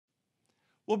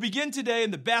We'll begin today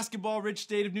in the basketball-rich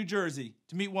state of New Jersey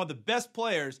to meet one of the best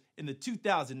players in the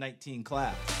 2019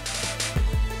 class.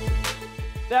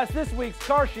 That's this week's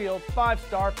CarShield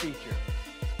 5-Star feature.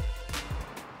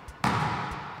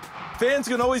 Fans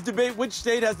can always debate which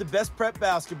state has the best prep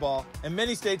basketball, and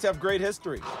many states have great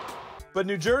history. But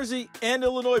New Jersey and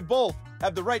Illinois both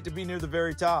have the right to be near the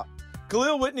very top.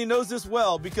 Kahlil Whitney knows this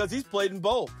well because he's played in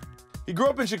both. He grew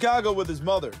up in Chicago with his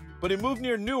mother, but he moved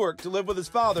near Newark to live with his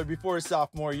father before his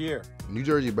sophomore year. New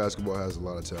Jersey basketball has a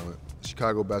lot of talent.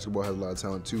 Chicago basketball has a lot of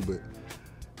talent too, but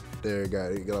they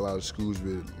got a lot of schools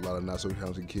with a lot of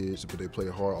not-so-talented kids, but they play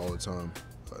hard all the time.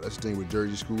 That's the thing with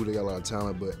Jersey school, they got a lot of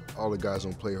talent, but all the guys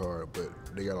don't play hard, but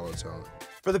they got all the talent.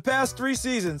 For the past 3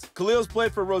 seasons, Kahlil's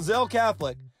played for Roselle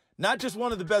Catholic, not just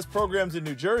one of the best programs in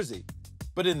New Jersey,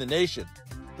 but in the nation.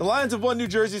 The Lions have won New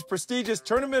Jersey's prestigious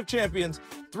Tournament of Champions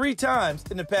 3 times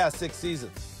in the past 6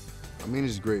 seasons. I mean,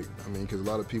 it's great. I mean, because a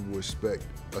lot of people expect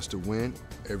us to win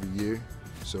every year.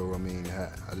 So, I mean,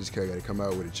 I just got to come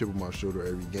out with a chip on my shoulder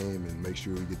every game and make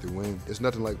sure we get the win. It's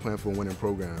nothing like playing for a winning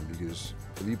program because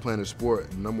if you play in a sport,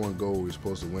 the #1 goal is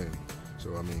supposed to win.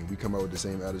 So, I mean, we come out with the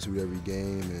same attitude every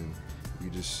game and we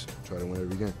just try to win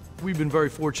every game. We've been very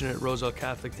fortunate at Roselle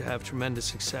Catholic to have tremendous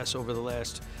success over the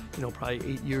last,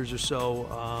 probably 8 years or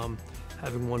so.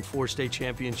 Having won 4 state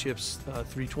championships,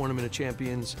 3 Tournament of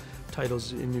Champions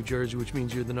titles in New Jersey, which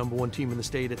means you're the #1 team in the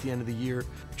state at the end of the year.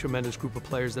 Tremendous group of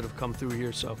players that have come through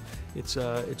here, so it's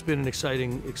been an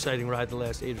exciting ride the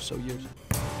last 8 or so years.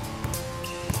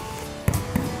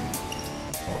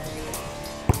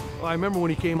 Well, I remember when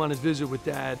he came on his visit with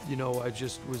Dad, I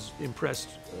just was impressed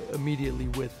immediately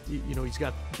with, he's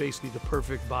got basically the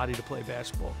perfect body to play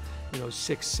basketball.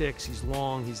 6'6", he's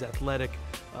long, he's athletic,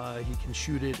 he can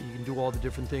shoot it, he can do all the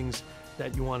different things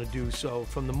that you want to do. So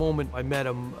from the moment I met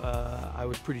him, I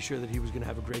was pretty sure that he was going to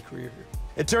have a great career here.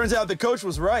 It turns out the coach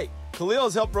was right. Kahlil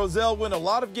has helped Roselle win a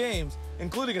lot of games,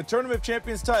 including a Tournament of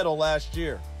Champions title last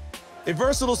year. A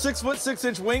versatile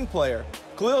 6'6" wing player,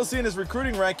 Kahlil has seen his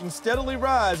recruiting rankings steadily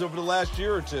rise over the last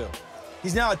year or 2.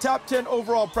 He's now a top 10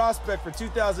 overall prospect for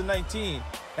 2019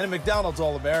 and a McDonald's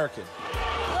All-American.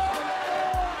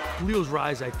 Kahlil's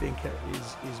rise, I think,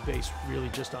 is based really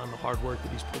just on the hard work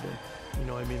that he's put in.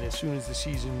 As soon as the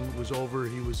season was over,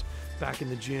 he was back in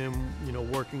the gym,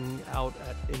 working out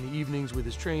in the evenings with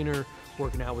his trainer,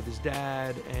 working out with his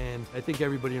dad, and I think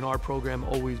everybody in our program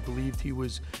always believed he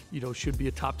was, should be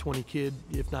a top 20 kid,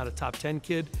 if not a top 10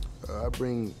 kid. I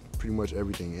bring pretty much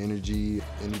everything, energy,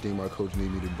 anything my coach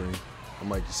needs me to bring. I'm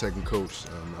like the second coach.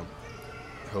 I'm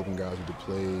helping guys with the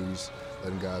plays,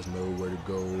 letting guys know where to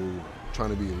go, trying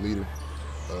to be a leader,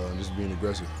 just being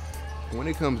aggressive. When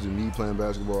it comes to me playing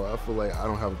basketball, I feel like I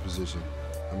don't have a position.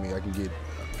 I can get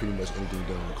pretty much anything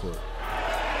done on the court.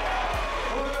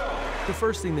 The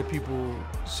first thing that people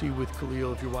see with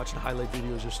Kahlil, if you're watching highlight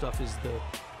videos or stuff, is the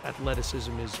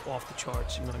athleticism is off the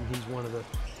charts. He's one of the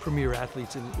premier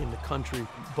athletes in the country,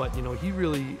 but he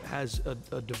really has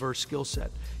a diverse skill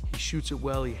set. He shoots it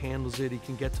well, he handles it, he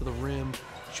can get to the rim,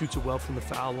 shoots it well from the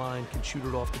foul line, can shoot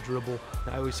it off the dribble.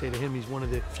 I always say to him, he's one of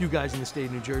the few guys in the state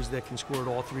of New Jersey that can score at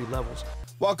all 3 levels.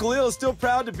 While Kahlil is still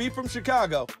proud to be from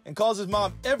Chicago and calls his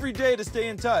mom every day to stay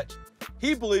in touch,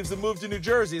 he believes the move to New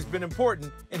Jersey has been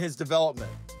important in his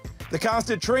development. The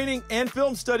constant training and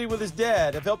film study with his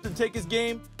dad have helped him take his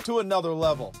game to another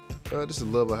level. Just the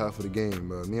love I have for the game.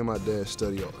 Me and my dad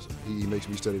study. He makes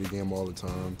me study the game all the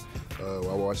time.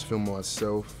 I watch film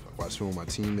myself. I watch film with my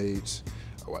teammates.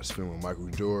 I watch film with Michael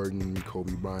Jordan,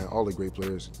 Kobe Bryant, all the great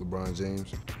players, LeBron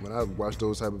James. When I watch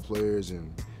those type of players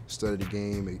and study the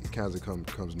game, it kind of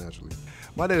comes naturally.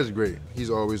 My dad is great. He's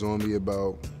always on me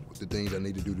about the things I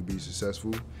need to do to be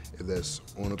successful, if that's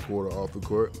on the court or off the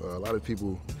court. A lot of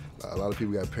people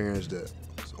got parents that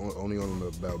only on them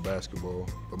about basketball.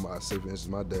 But say for instance,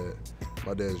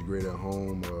 my dad is great at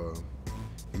home.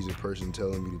 He's a person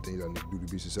telling me the things I need to do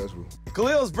to be successful.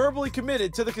 Kahlil is verbally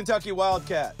committed to the Kentucky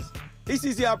Wildcats. He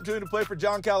sees the opportunity to play for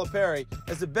John Calipari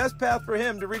as the best path for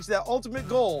him to reach that ultimate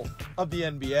goal of the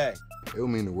NBA. It would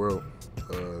mean the world.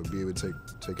 Be able to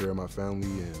take care of my family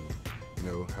and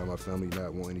have my family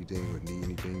not want anything or need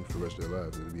anything for the rest of their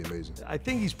lives. It would be amazing. I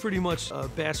think he's pretty much a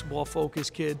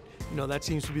basketball-focused kid. That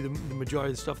seems to be the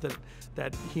majority of the stuff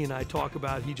that he and I talk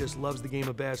about. He just loves the game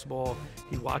of basketball.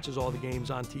 He watches all the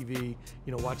games on TV,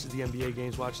 watches the NBA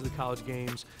games, watches the college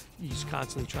games. He's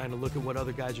constantly trying to look at what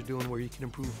other guys are doing where he can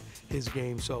improve his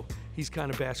game. So he's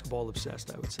kind of basketball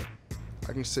obsessed, I would say.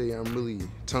 I can say I'm really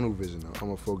tunnel vision.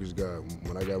 I'm a focused guy.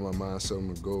 When I got my mind set on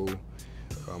a goal,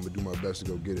 I'm going to do my best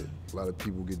to go get it. A lot of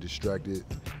people get distracted.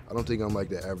 I don't think I'm like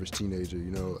the average teenager,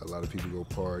 you know. A lot of people go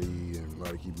party and a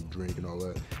lot of people drink and all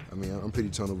that. I mean, I'm pretty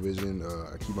tunnel vision.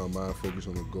 I keep my mind focused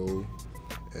on the goal,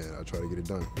 and I try to get it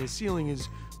done. His ceiling is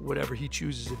whatever he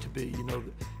chooses it to be. You know,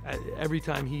 every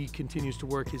time he continues to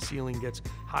work, his ceiling gets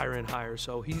higher and higher.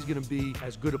 So he's going to be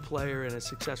as good a player and as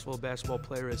successful a basketball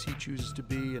player as he chooses to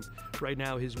be. And right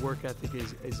now, his work ethic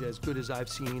is as good as I've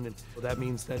seen. And that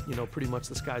means that, you know, pretty much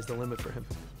the sky's the limit for him.